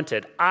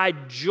unwanted. I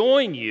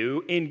join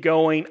you in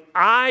going,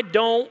 I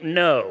don't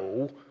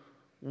know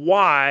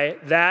why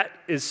that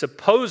is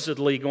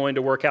supposedly going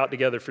to work out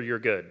together for your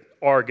good,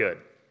 our good.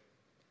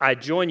 I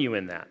join you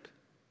in that.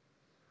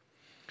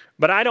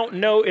 But I don't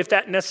know if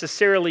that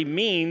necessarily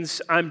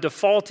means I'm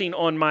defaulting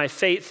on my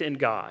faith in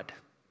God.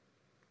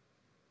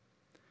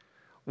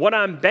 What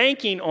I'm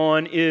banking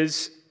on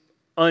is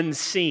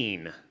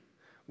unseen,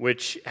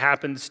 which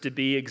happens to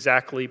be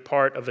exactly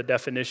part of a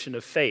definition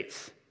of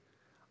faith.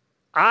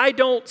 I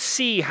don't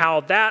see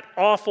how that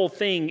awful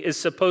thing is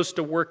supposed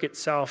to work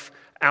itself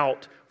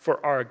out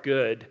for our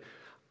good.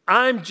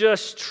 I'm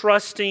just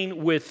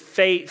trusting with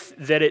faith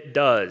that it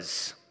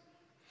does.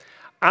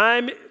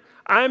 I'm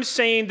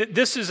saying that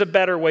this is a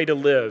better way to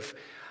live.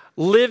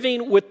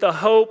 Living with the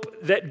hope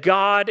that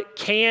God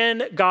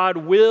can, God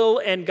will,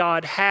 and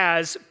God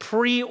has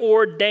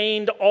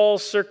preordained all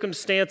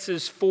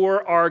circumstances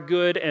for our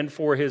good and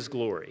for his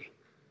glory.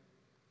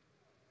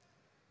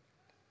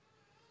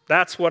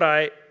 That's what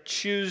I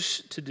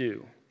choose to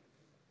do.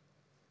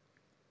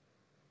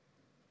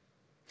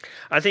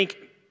 I think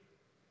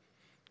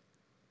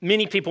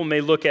many people may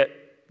look at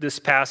this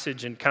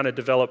passage and kind of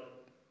develop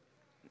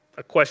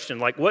a question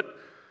like, what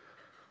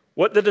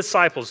the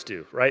disciples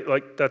do, right?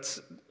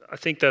 I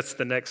think that's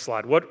the next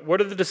slide.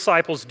 What are the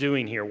disciples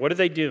doing here? What are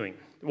they doing?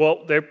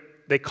 Well,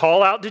 they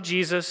call out to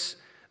Jesus,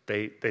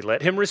 they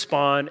let him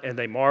respond, and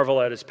they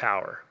marvel at his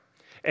power.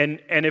 And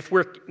if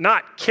we're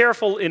not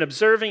careful in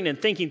observing and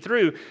thinking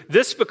through,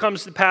 this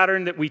becomes the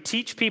pattern that we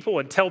teach people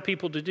and tell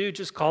people to do.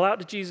 Just call out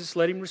to Jesus,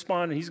 let him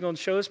respond, and he's going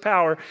to show his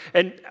power.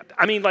 And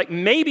I mean, like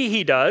maybe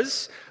he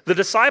does. The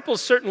disciples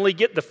certainly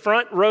get the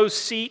front row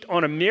seat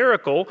on a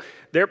miracle.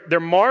 They're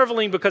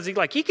marveling because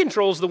he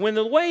controls the wind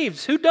and the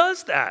waves. Who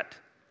does that?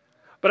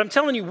 But I'm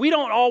telling you, we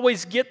don't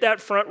always get that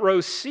front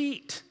row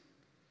seat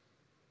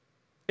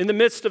in the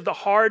midst of the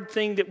hard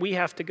thing that we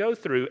have to go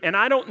through. And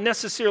I don't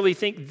necessarily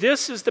think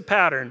this is the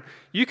pattern.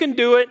 You can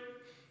do it,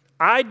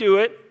 I do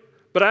it,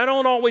 but I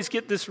don't always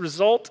get this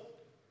result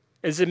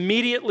as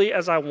immediately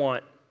as I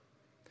want.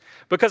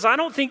 Because I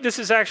don't think this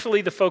is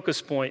actually the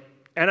focus point,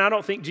 and I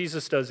don't think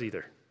Jesus does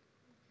either.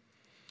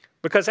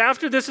 Because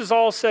after this is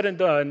all said and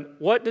done,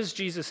 what does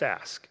Jesus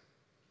ask?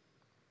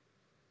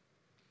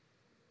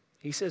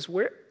 He says,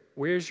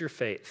 Where's your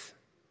faith?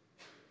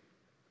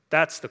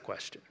 That's the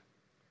question.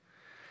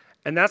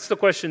 And that's the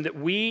question that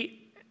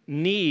we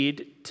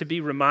need to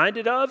be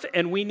reminded of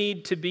and we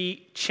need to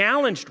be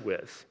challenged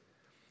with.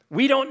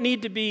 We don't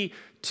need to be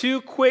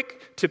too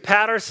quick to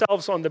pat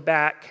ourselves on the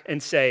back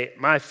and say,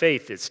 my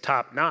faith is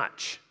top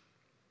notch.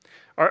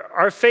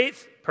 Our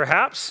faith,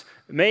 perhaps,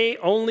 may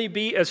only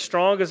be as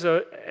strong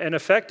and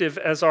effective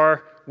as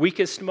our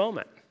weakest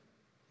moment.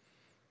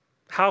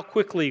 How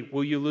quickly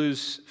will you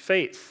lose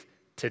faith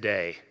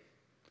today?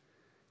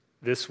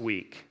 This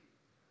week.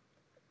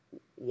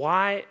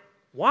 Why?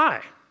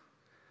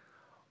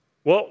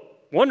 Well,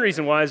 one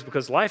reason why is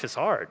because life is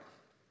hard.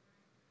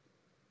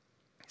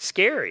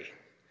 Scary.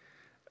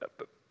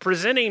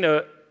 Presenting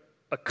a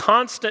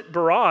constant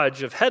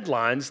barrage of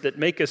headlines that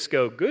make us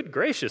go, good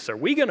gracious, are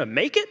we going to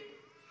make it?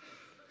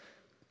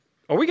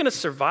 Are we going to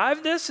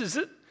survive this?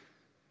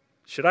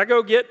 Should I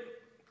go get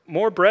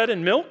more bread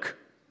and milk?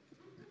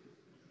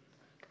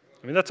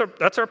 I mean, that's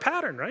our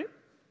pattern, right?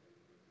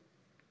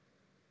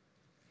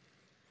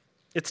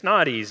 It's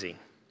not easy.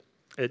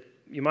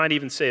 You might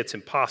even say it's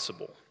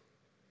impossible.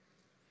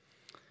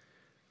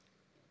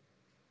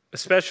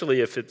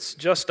 Especially if it's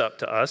just up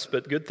to us,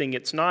 but good thing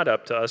it's not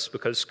up to us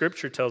because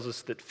Scripture tells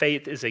us that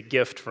faith is a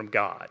gift from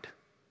God.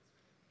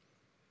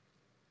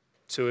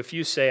 So if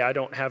you say, I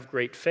don't have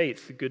great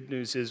faith, the good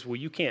news is, well,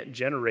 you can't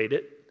generate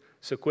it,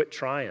 so quit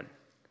trying.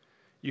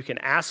 You can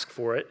ask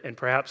for it, and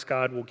perhaps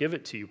God will give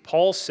it to you.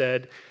 Paul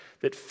said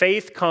that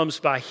faith comes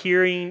by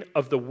hearing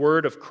of the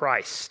word of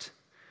Christ.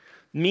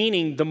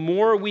 Meaning, the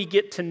more we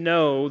get to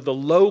know the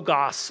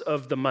logos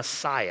of the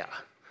Messiah,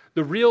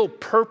 the real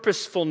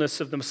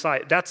purposefulness of the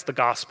Messiah, that's the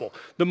gospel.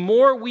 The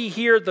more we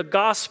hear the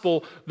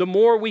gospel, the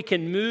more we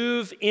can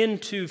move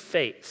into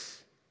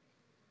faith.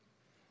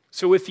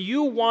 So if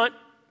you want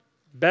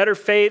better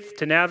faith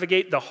to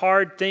navigate the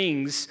hard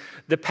things,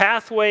 the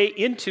pathway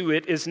into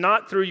it is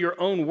not through your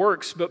own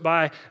works, but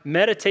by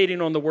meditating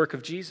on the work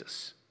of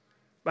Jesus,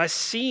 by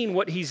seeing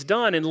what he's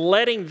done and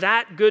letting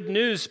that good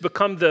news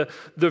become the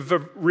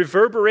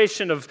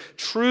reverberation of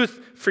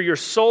truth for your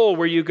soul,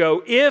 where you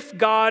go, if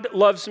God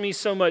loves me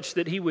so much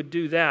that he would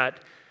do that,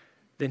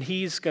 then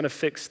he's going to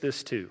fix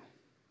this too.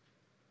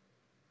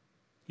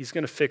 He's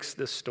going to fix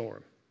this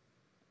storm.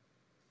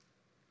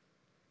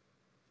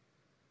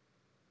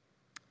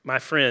 My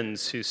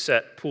friends who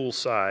sat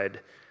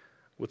poolside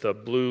with a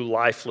blue,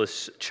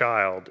 lifeless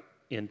child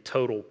in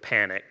total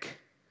panic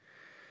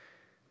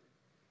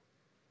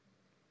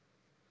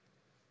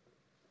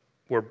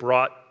were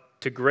brought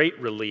to great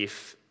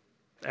relief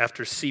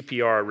after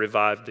CPR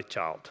revived the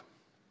child.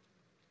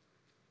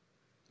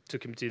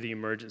 Took him to the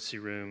emergency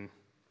room,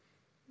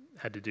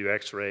 had to do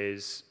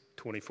x-rays,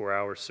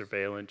 24-hour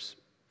surveillance.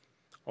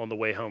 On the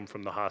way home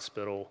from the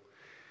hospital,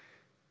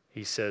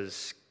 he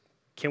says,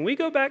 "Can we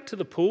go back to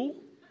the pool?"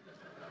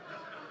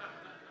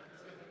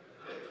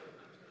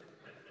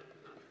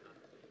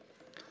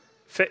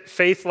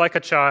 Faith like a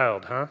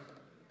child, huh?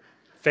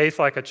 Faith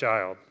like a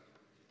child.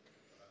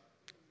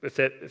 If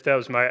that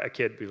was my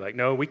kid, I'd be like,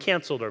 no, we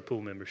canceled our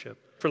pool membership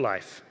for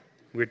life.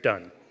 We're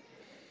done.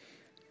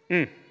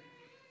 I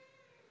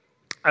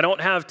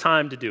don't have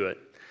time to do it.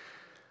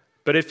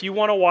 But if you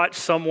want to watch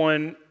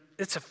someone,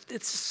 it's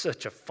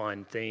such a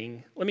fun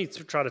thing. Let me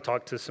try to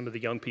talk to some of the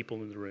young people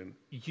in the room.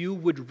 You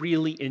would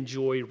really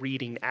enjoy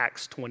reading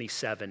Acts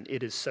 27.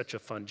 It is such a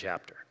fun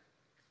chapter.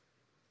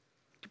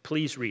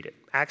 Please read it.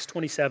 Acts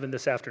 27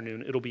 this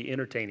afternoon. It'll be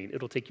entertaining.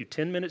 It'll take you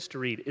 10 minutes to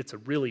read. It's a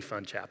really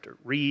fun chapter.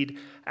 Read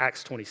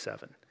Acts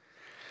 27.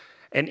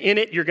 And in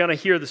it, you're going to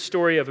hear the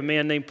story of a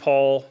man named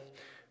Paul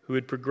who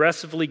had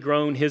progressively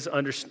grown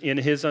in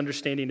his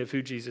understanding of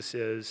who Jesus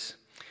is.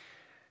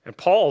 And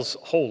Paul's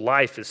whole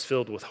life is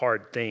filled with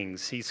hard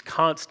things. He's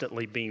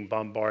constantly being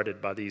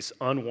bombarded by these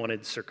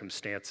unwanted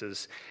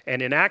circumstances.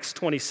 And in Acts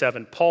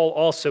 27, Paul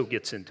also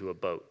gets into a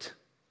boat.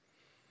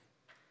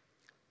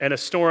 And a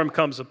storm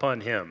comes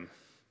upon him.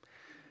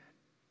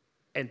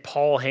 And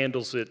Paul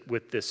handles it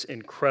with this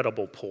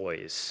incredible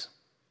poise.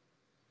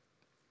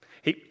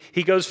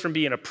 He goes from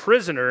being a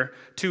prisoner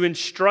to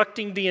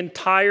instructing the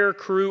entire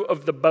crew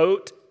of the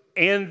boat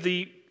and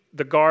the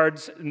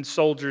guards and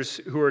soldiers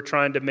who are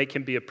trying to make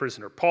him be a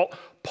prisoner.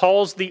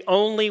 Paul's the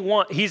only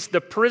one. He's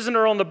the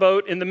prisoner on the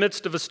boat in the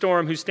midst of a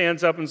storm who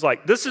stands up and is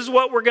like, this is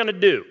what we're going to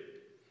do.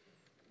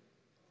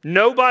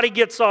 Nobody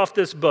gets off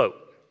this boat.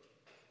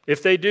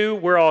 If they do,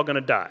 we're all going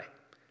to die.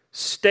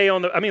 Stay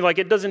on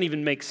it doesn't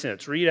even make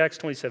sense. Read Acts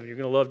 27. You're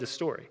going to love this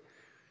story.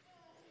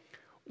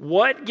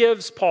 What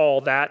gives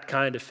Paul that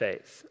kind of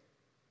faith?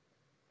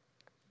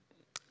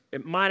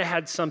 It might have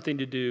had something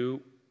to do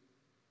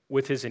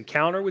with his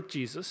encounter with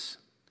Jesus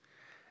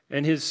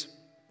and his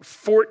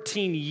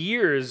 14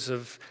 years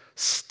of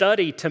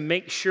study to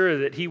make sure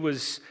that he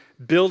was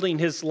building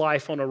his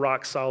life on a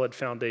rock-solid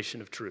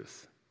foundation of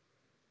truth.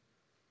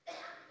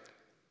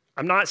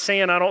 I'm not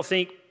saying I don't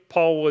think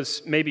Paul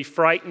was maybe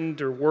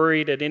frightened or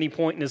worried at any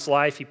point in his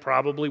life. He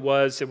probably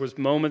was. There was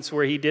moments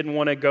where he didn't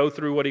want to go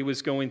through what he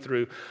was going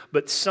through.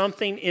 But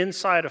something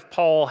inside of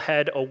Paul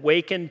had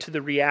awakened to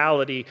the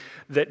reality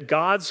that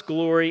God's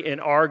glory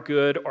and our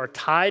good are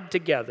tied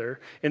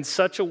together in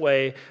such a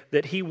way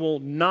that he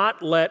will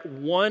not let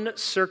one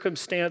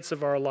circumstance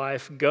of our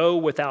life go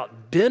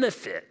without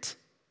benefit.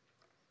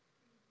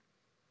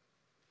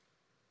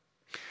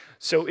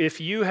 So if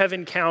you have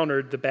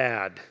encountered the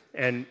bad,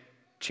 and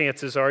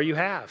chances are you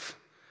have.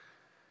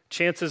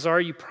 Chances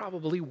are you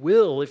probably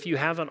will if you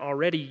haven't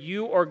already.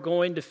 You are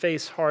going to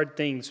face hard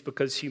things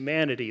because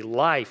humanity,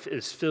 life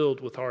is filled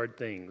with hard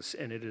things.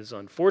 And it is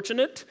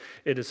unfortunate,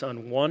 it is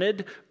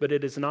unwanted, but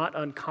it is not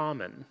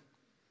uncommon.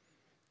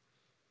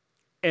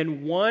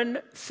 And one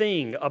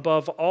thing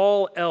above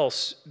all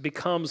else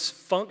becomes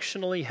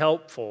functionally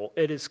helpful.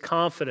 It is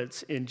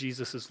confidence in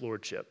Jesus'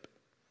 lordship.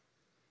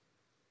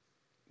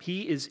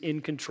 He is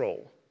in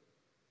control.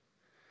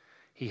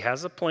 He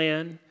has a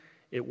plan.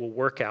 It will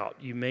work out.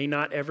 You may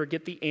not ever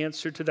get the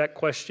answer to that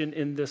question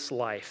in this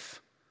life,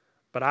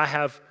 but I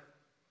have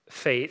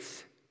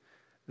faith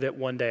that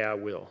one day I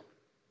will.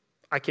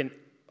 I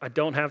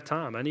don't have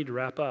time. I need to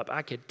wrap up.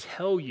 I could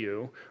tell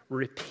you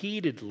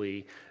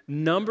repeatedly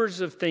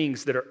numbers of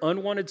things that are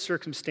unwanted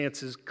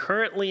circumstances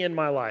currently in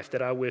my life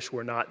that I wish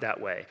were not that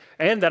way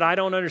and that I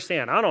don't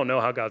understand. I don't know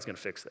how God's going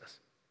to fix this.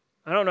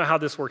 I don't know how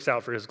this works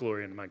out for his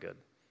glory and my good,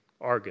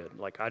 our good.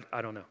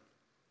 I don't know.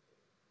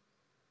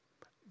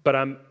 But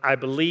I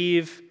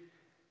believe,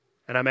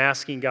 and I'm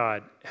asking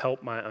God,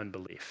 help my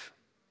unbelief.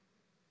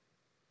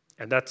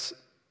 And that's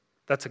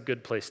a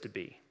good place to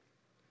be.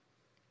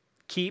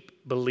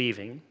 Keep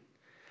believing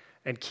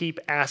and keep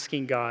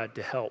asking God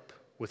to help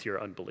with your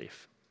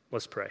unbelief.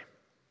 Let's pray.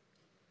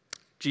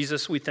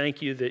 Jesus, we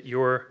thank you that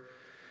your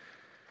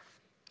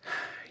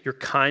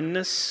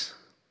kindness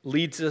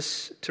leads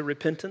us to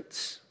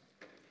repentance.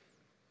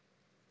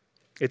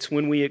 It's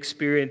when we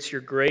experience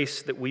your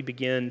grace that we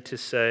begin to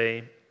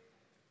say,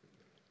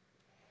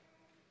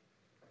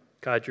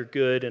 God, you're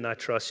good, and I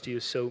trust you.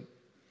 So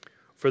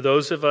for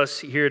those of us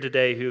here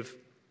today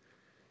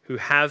who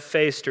have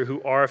faced or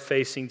who are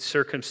facing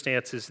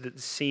circumstances that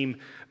seem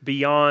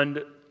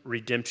beyond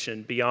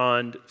redemption,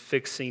 beyond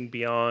fixing,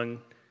 beyond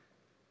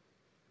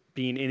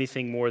being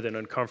anything more than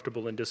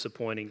uncomfortable and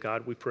disappointing,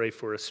 God, we pray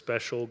for a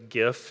special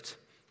gift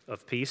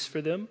of peace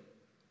for them.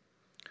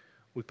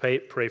 We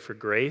pray for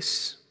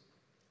grace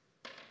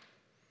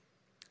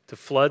to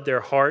flood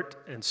their heart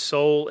and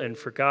soul, and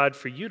for God,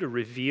 for you to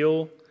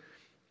reveal,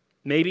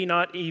 maybe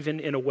not even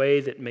in a way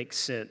that makes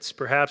sense.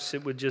 Perhaps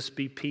it would just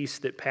be peace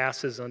that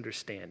passes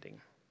understanding.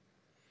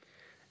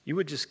 You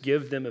would just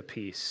give them a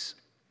peace.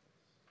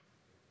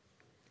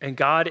 And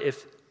God,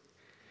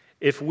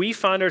 if we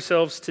find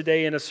ourselves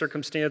today in a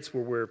circumstance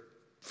where we're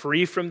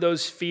free from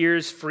those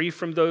fears, free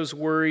from those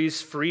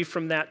worries, free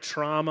from that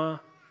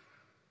trauma,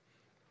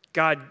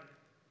 God,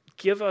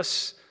 give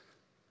us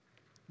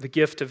the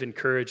gift of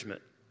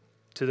encouragement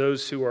to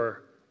those who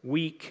are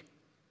weak,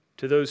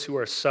 to those who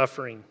are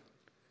suffering,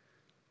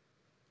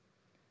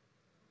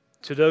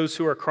 to those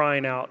who are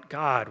crying out,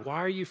 God, why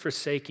are you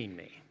forsaking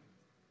me?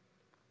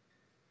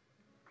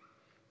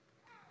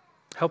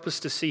 Help us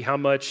to see how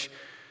much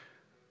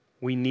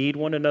we need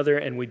one another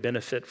and we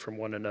benefit from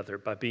one another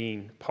by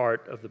being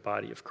part of the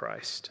body of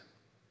Christ.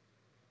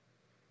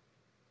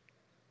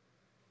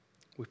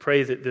 We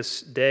pray that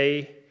this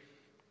day,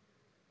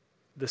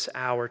 this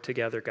hour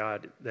together,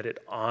 God, that it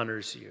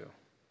honors you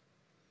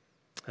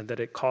and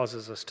that it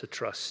causes us to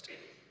trust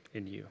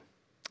in you.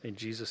 In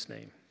Jesus'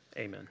 name,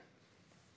 amen.